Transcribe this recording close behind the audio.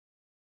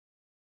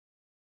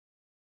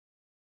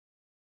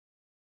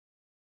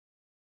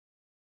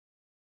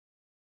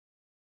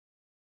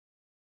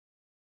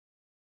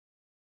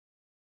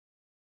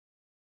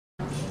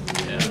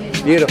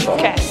Beautiful.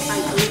 Okay.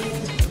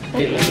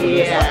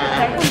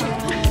 Yeah.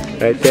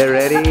 Right there,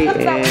 ready,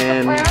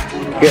 and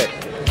good.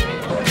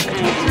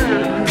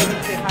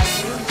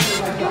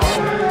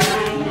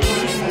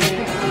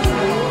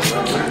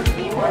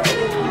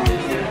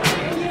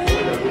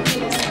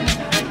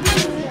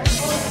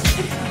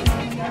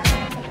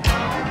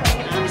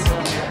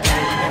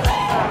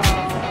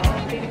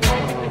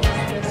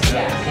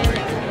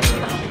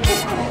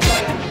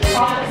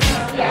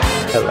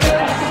 Hello.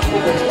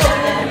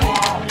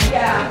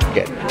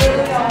 Good.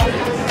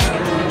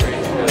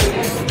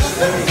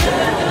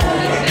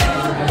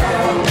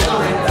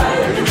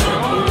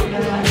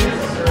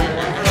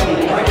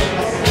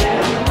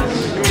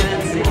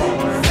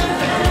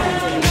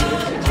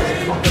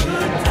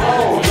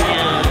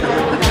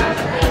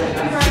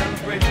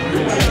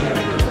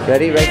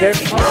 Ready, right there?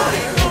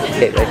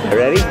 Okay, right there,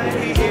 ready?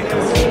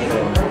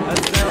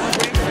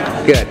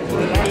 Good.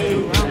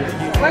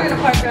 We're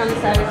gonna park around the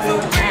side of the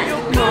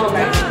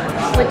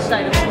Which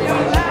side of the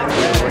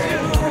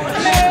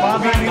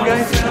Bobby, you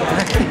guys?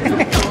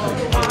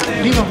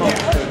 Leave them alone.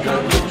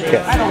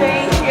 Good. Thank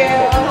you.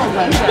 Yeah.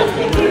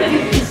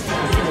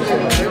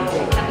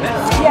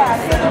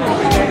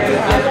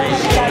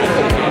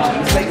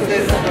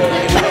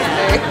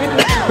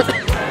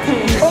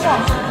 Hold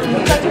on.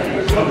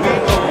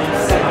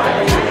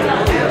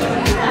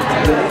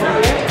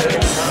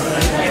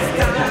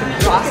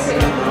 Ross,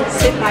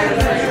 sit by your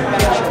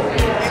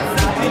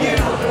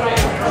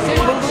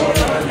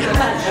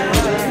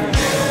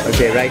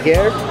Okay, right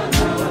here.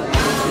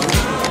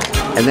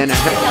 And then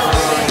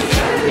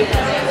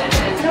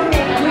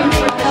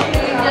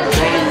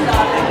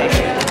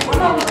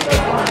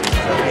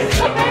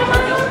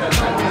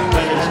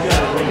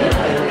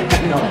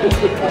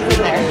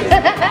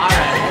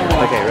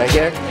okay, right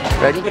here.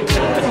 Ready?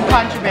 Some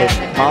contraband.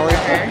 Molly.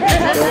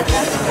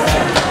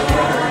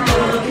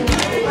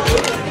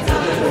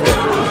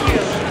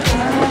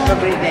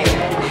 Somebody there.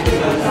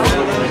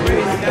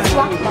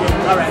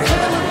 All right.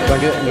 Want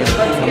to do it? Yeah.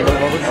 Go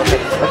over? Okay.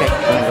 Okay.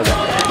 I'm gonna go there.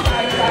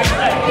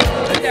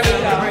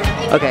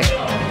 Okay.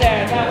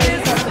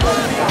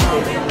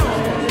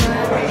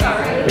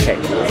 Okay.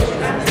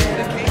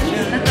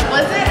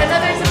 Was it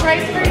another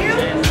surprise for you?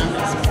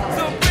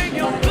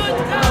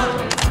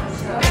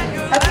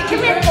 Okay,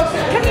 come here. Come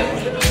here. Come here.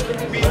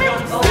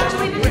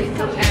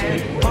 Come here.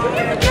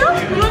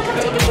 You want to come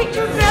take a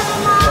picture of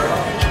Grandma?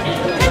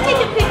 Come take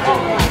a picture of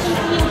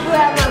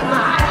Grandma.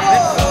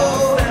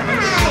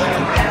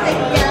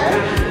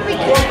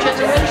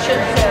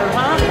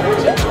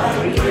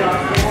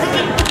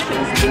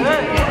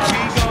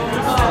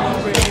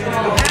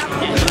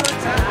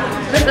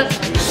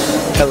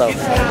 Hello.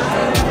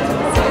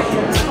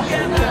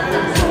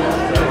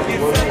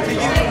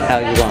 How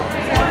you going?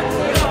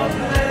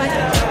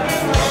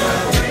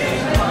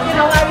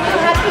 How are you?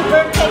 Happy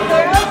birthday,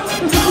 girl?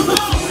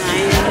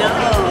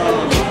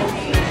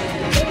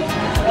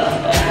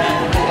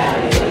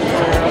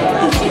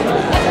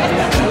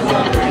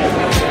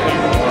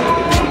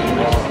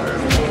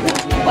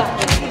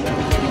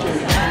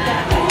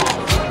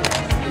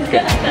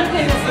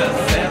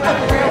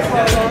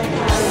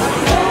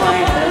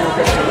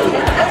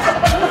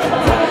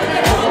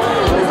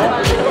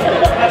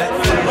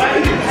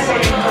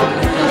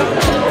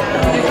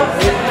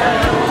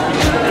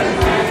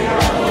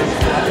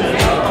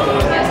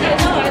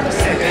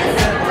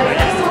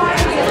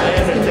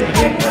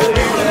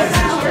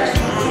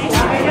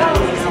 I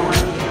know.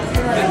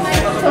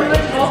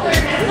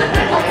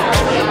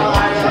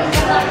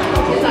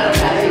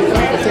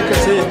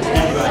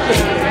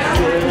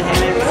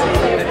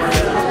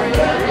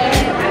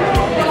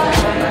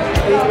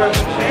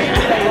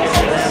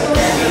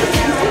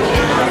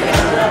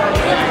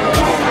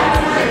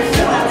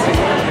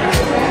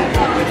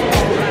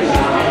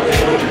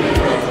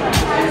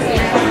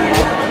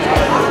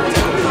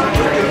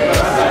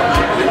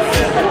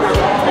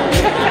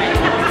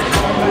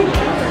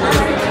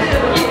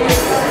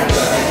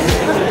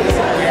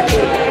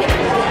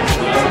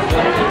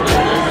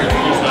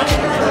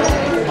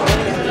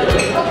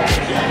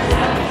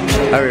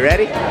 Are we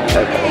ready?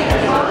 Okay.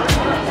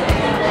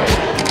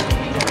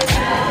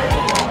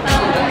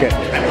 Good.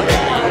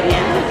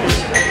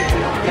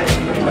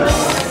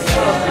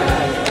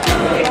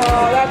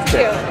 Oh, that's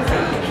cute.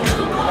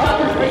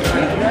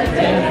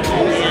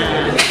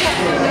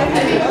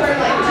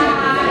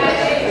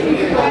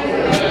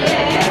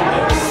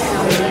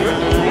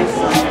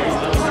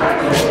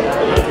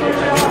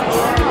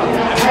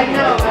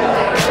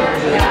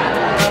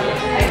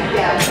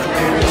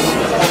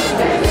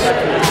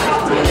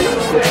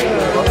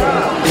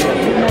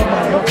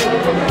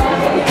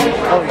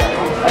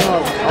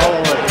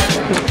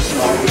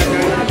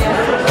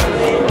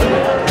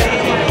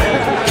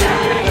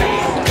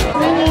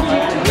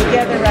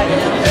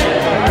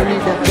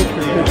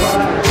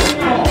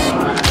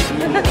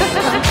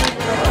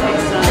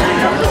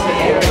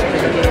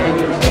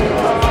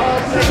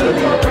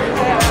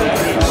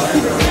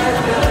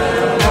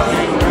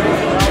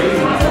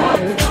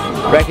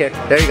 Right here.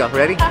 There you go.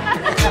 Ready?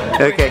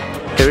 Okay.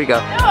 Here we go.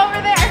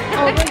 Over there.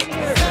 Over here.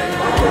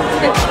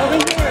 I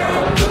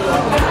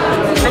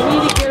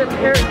need to get a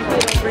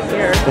parakeet over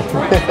here.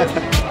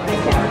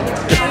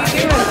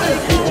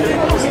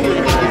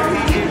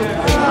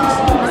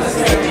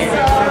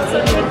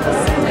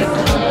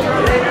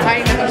 I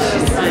know,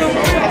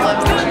 I love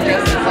that she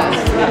dresses up.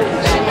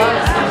 She loves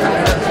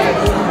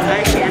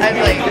I'm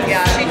like,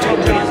 yeah, she told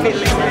me it's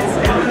really nice.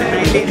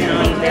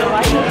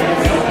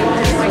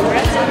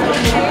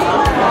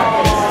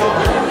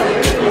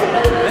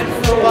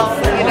 Well,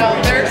 you know,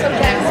 there are some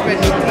times when,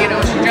 you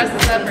know, she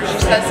dresses up or she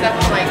says stuff,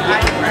 I'm like,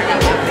 I don't know.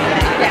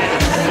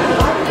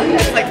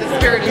 It's like the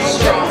spirit is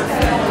strong.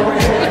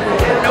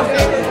 No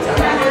feelings.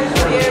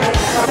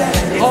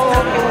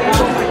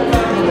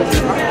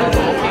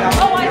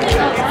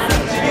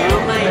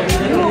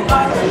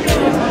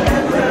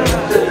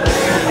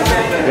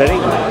 Ready?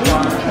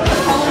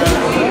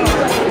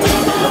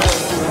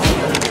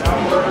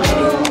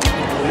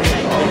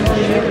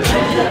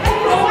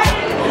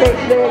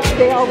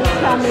 They always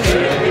tell me,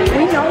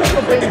 we know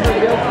she'll bring her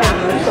real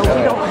camera, so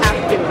we don't have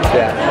to.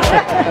 Yeah.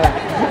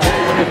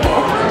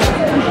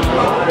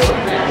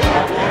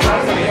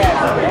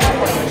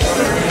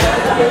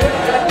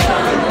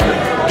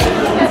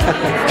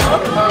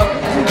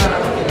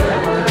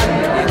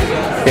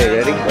 Okay,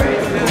 ready?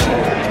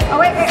 Oh,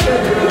 wait.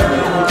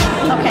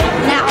 Okay,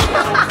 now.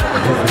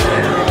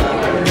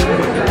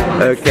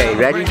 Okay,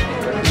 ready?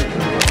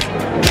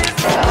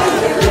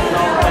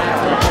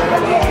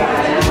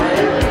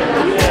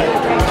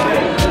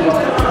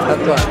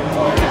 That's one.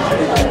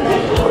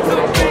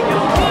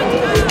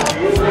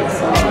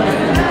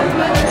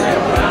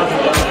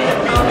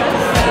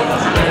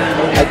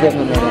 I give him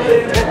a minute.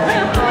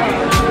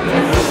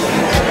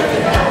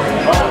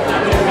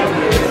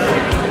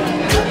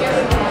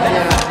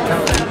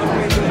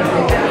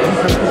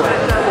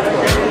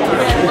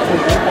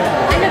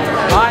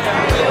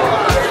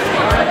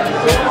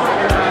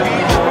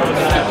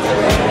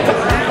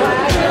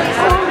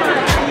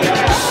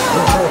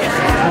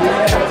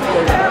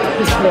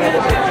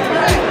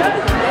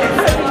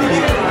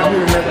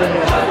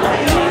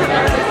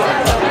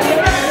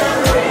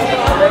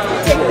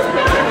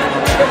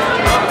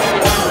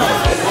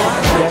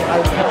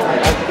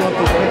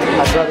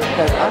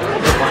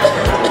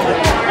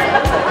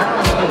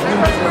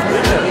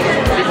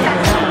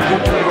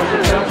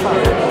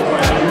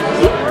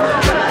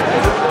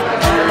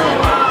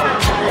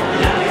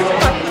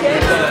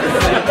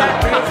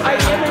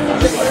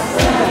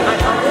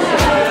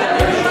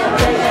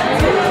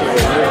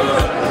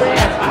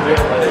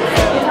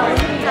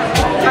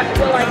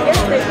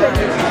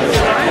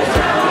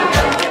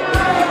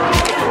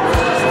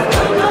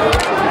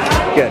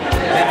 Good.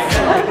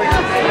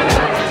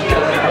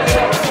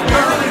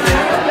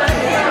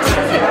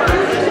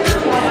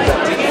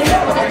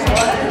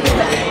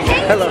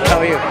 Hello, how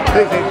are you?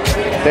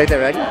 Right there,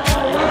 ready?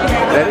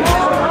 Ready?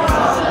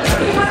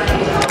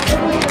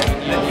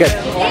 Good.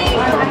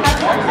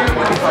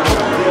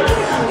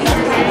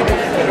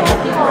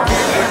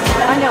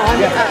 I know, I'm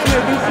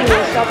introducing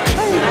myself.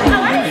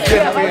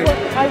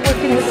 I work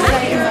in the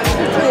same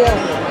field.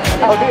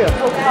 Oh, do you?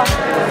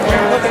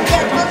 Okay.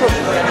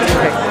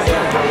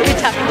 Good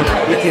talking to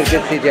you. You too.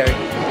 Good to see you, Jerry.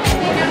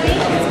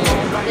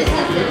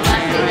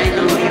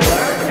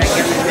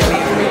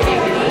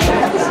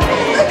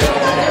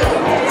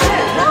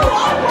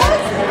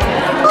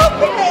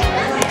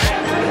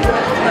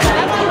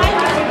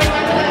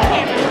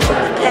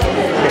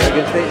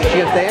 Is she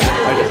gonna stay in?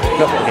 Or just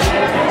go? Okay.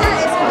 That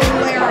is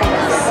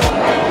hilarious.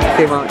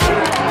 See you, Mom.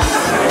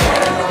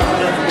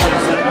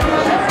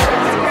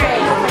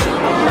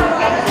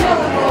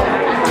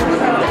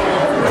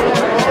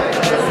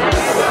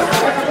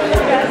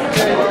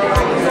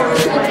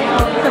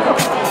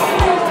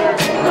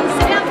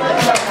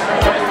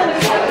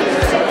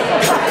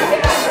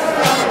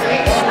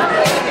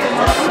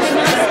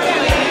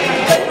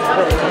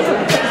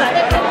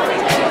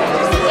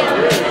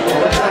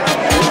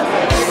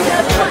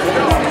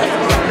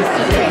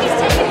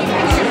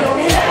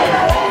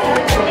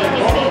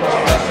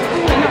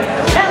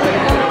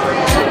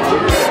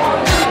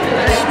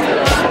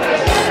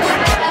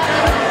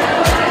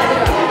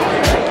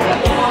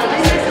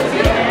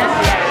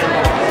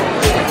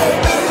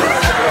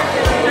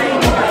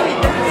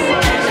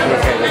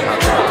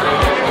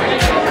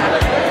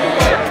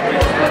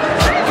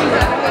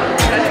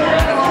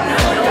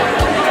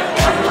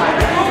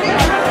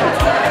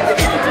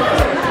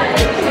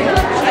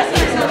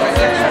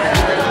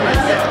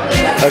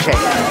 Okay.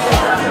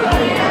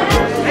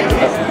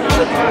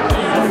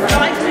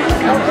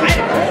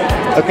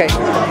 Okay.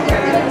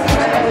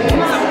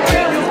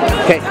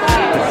 Okay.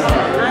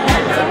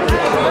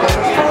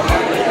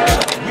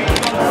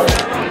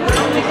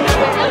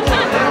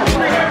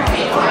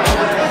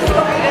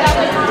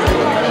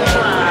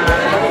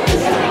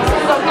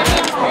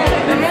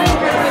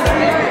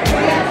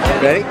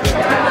 Ready?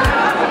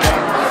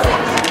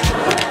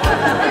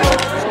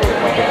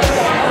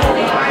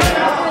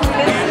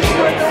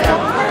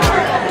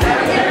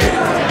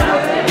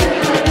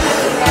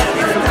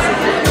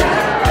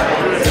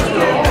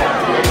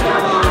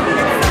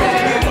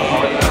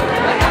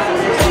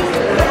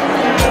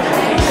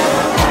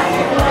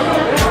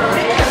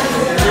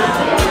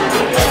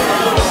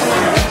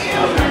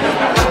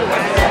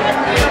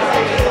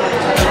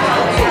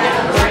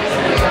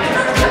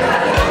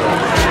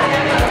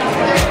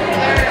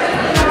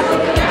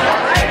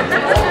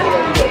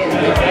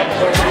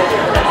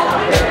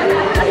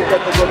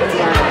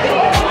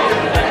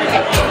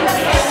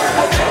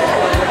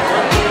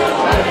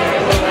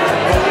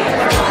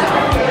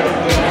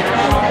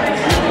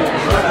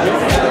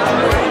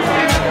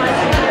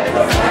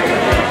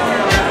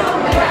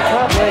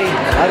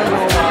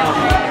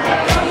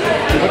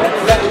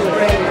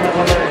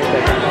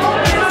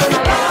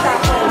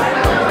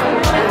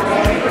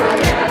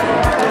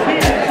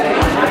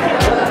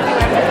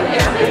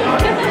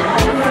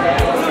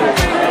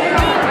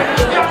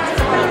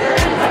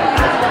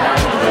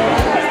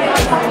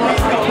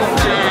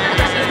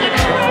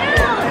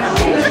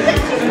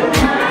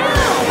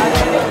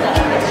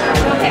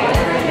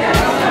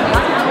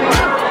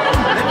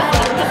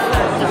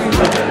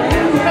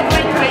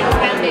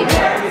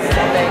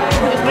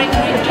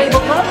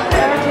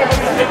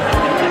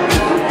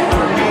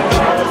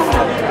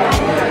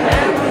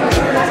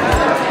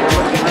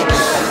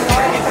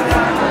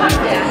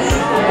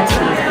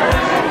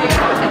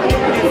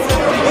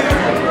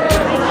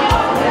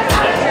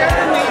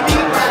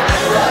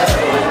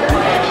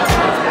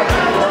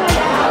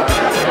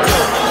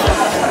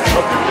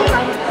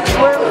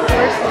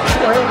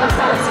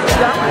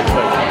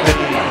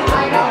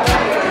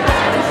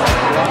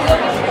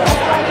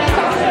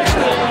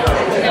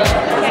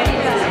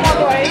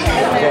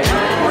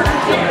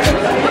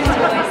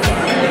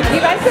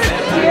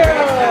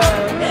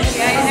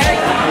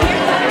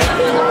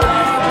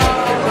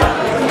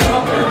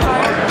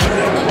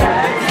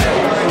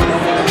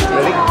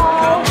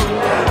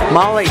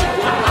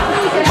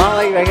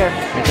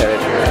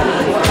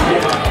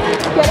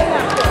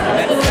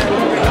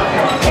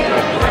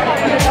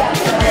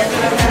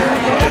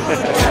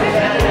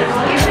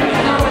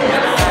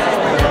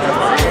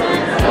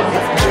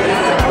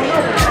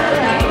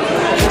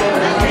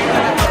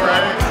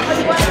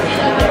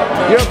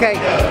 You're okay.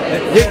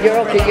 You're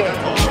okay.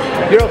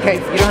 You're okay.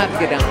 You don't have to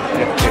get down.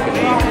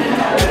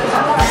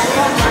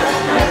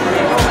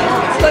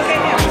 Look at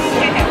him.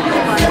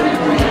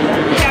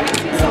 We haven't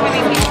seen so many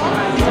people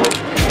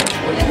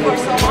for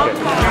so long.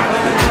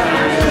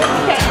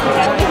 Okay,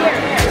 here.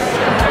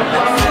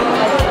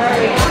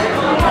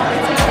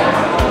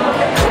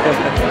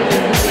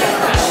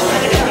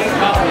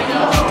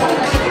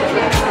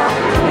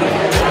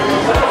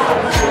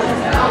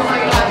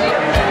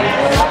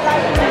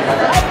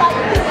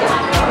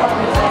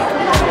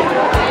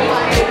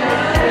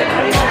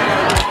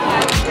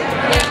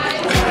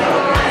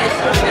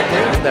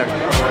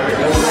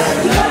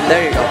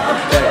 There you go.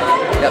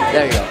 Yep,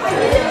 there you go.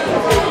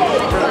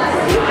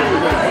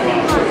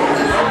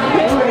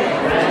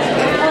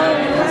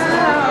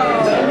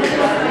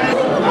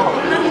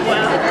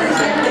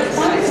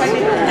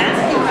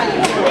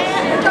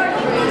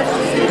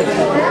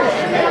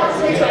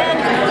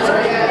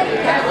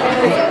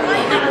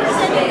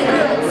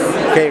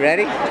 Okay,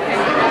 ready?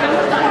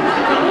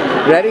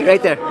 Ready?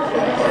 Right there.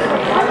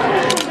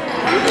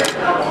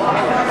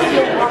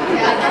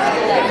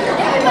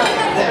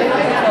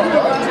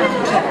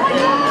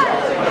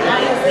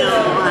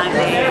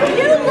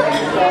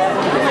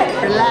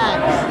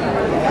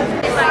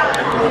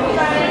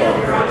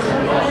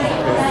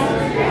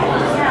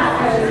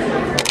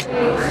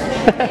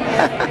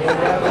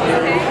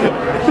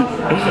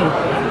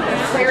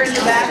 We're in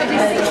the back of the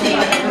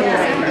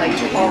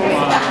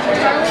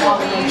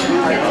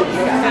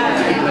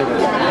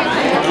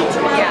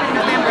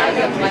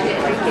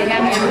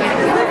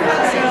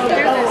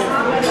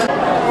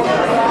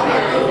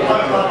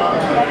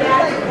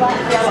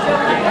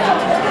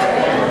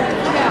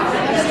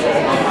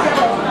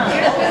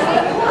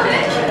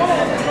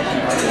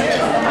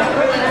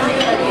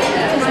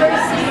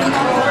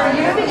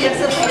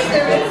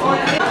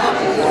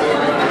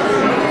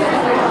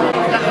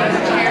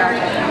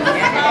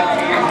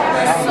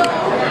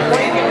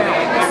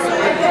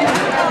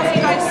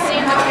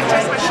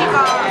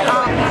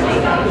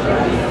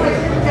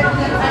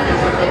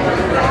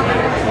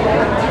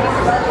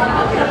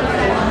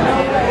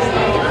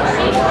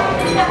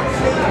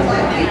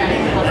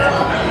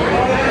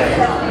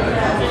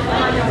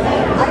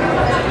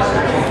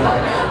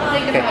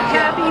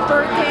Happy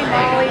birthday,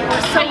 Molly.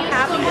 We're so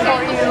happy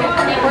for you.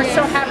 We're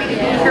so happy to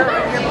be here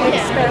on your big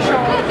special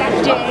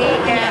day,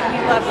 and we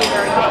love you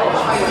very much.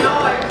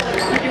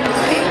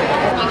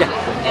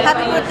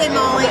 Happy birthday,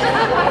 Molly.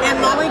 And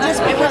Molly,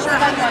 just because you're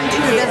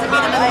 102 doesn't mean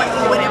I'm going to let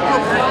you win every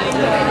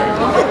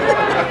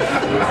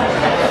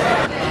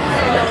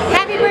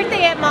Happy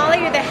birthday, Aunt Molly.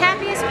 You're the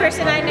happiest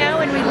person I know,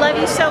 and we love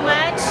you so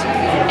much.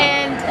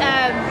 And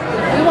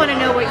we want to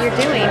know what you're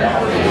doing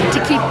to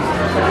keep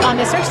on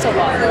this earth so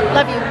long.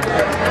 Love you.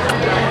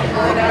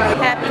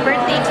 Happy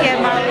birthday to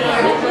Aunt Molly.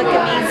 You look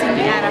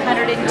amazing at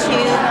 102.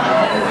 You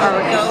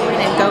are going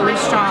and going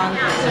strong.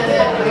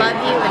 Love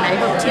you, and I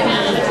hope to be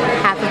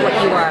half of what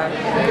you are.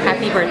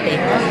 Happy birthday.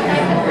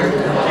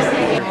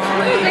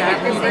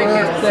 Happy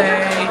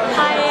birthday.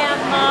 Hi,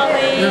 Aunt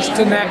Molly. Here's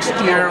to next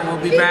year.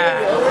 We'll be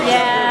back.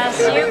 Yes,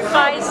 you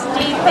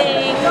feisty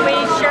thing. We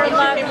sure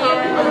love you.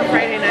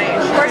 Friday night.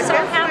 We're so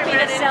happy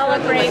to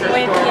celebrate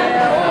with you.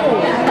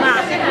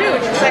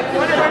 Huge. It's like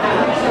one of our.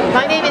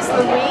 My name is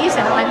Louise,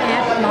 and I'm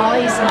Aunt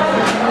Molly's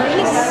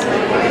niece.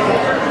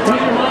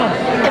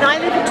 And I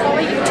live in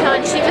Tully, Utah,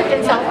 and she lived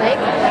in Salt Lake.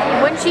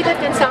 And when she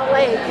lived in Salt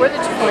Lake, we're the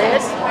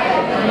twins,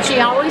 and she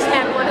always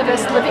had one of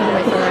us living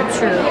with her, I'm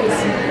sure,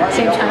 at the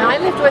same time. I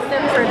lived with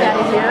them for about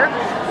a year,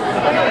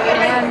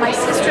 and my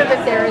sister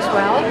lived there as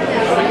well.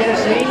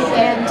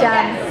 And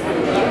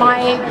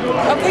my...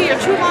 Okay, you're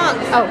too long.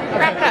 Oh,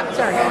 Wrap it up.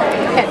 Sorry.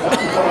 Okay.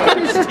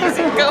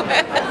 Go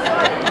ahead.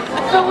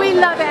 But we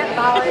love Aunt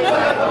Molly.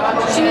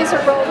 She is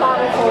a role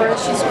model for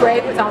us. She's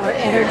great with all her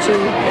energy.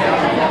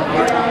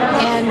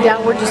 And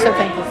we're just so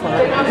thankful for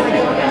her.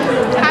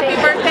 Happy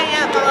birthday,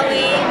 Aunt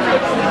Molly.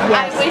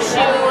 Yes. I wish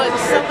you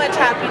so much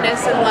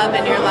happiness and love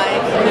in your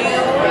life.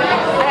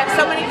 I have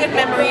so many good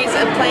memories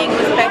of playing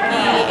with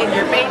Becky in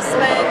your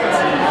basement.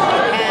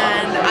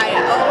 And I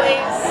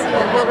always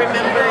will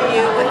remember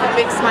you with a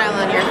big smile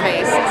on your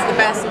face. It's the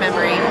best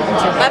memory.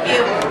 Love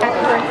you.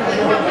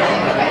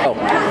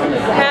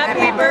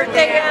 Happy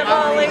birthday, Aunt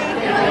Molly.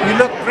 You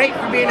look great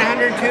for being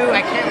 102.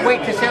 I can't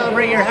wait to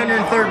celebrate your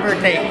 103rd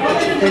birthday.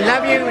 We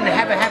love you and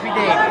have a happy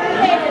day.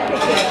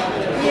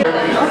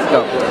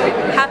 Go.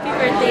 Happy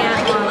birthday,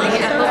 Aunt Molly.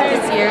 I hope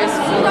this year is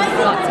full of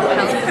lots of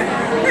health.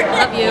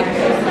 Love you.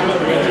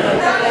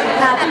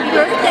 Happy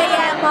birthday,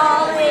 Aunt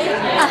Molly.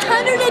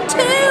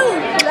 102.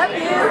 Love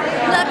you.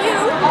 Love you.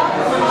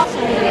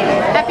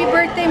 Happy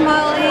birthday,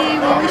 Molly.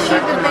 We wish you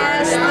the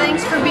best.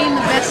 Thanks for being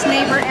the best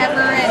neighbor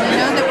ever, and you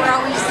know that we're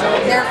always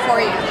there for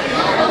you.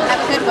 Have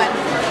a good one.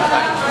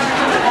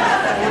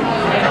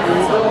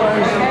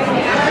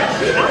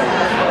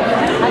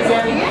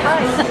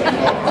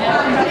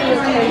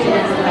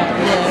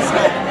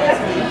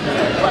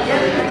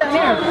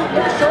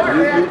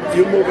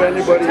 You move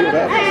anybody you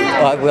have.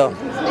 Oh, I will.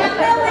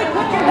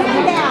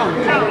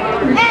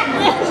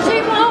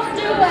 She won't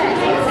do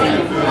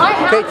it.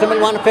 Okay,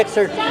 somebody want to fix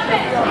her?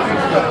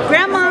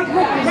 Grandma.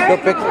 Go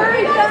fix.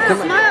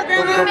 Smile,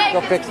 Grandma.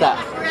 Go fix that.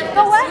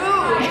 Go what?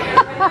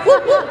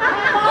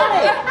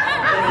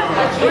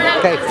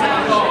 Okay.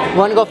 You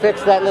want to go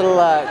fix that little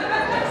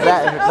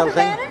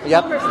thing?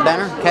 Yep.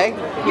 Banner. Okay.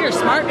 You're a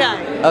smart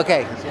guy.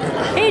 Okay.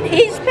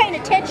 He's paying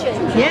attention.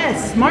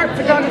 Yes, smart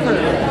photographer.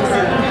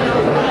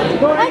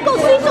 Uncle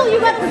Cecil, you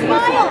gotta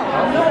smile.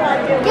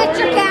 Get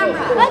your camera.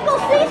 Uncle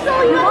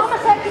Cecil, you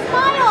almost have to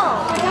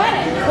smile.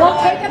 We'll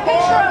take a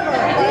picture of her.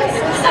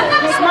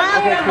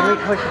 Smile, Okay, can we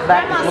push it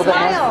back a little bit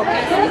more?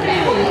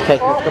 Okay,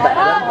 let's go back.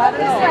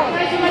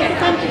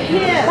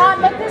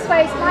 Mom, look this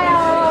way.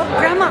 Smile.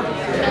 Grandma.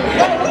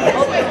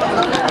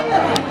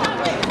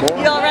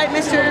 You all right,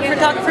 Mr.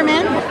 Photographer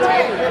Man?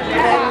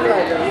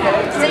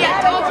 See, I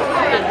told you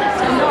about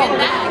this.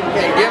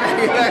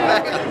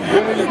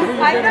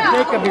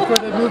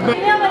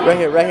 Right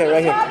here.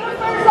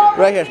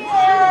 Right here.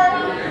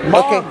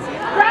 Okay.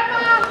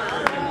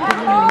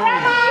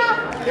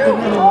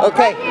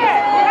 Okay.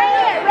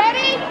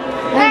 Ready?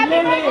 Happy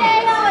birthday.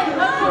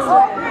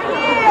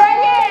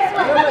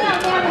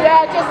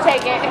 Yeah, just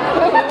take it.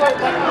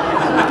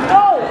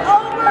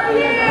 Over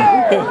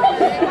here!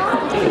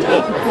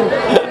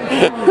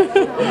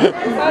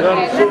 I'm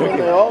assuming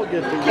they all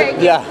get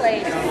together. Yeah.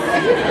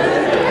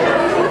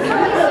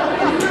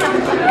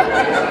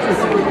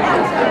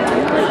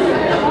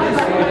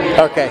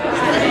 Okay.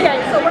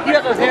 You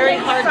have a very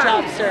hard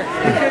job, sir.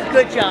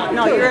 Good job.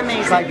 No, you're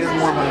amazing. I get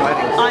more of my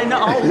wedding. I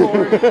know. Oh,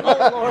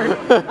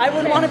 Lord. I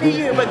wouldn't want to be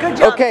you, but good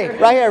job. Okay, sir.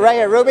 right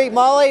here. Ruby,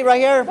 Molly, right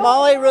here.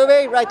 Molly,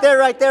 Ruby, right there.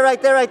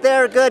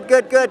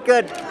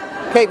 Good.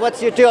 Okay,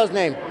 what's your Teal's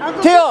name?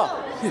 Teal!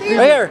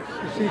 Right here.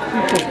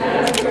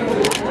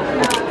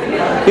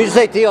 You just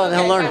say Teal and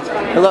he'll learn.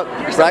 Look,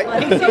 right?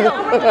 Take in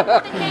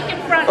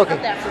front of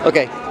them.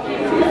 Okay.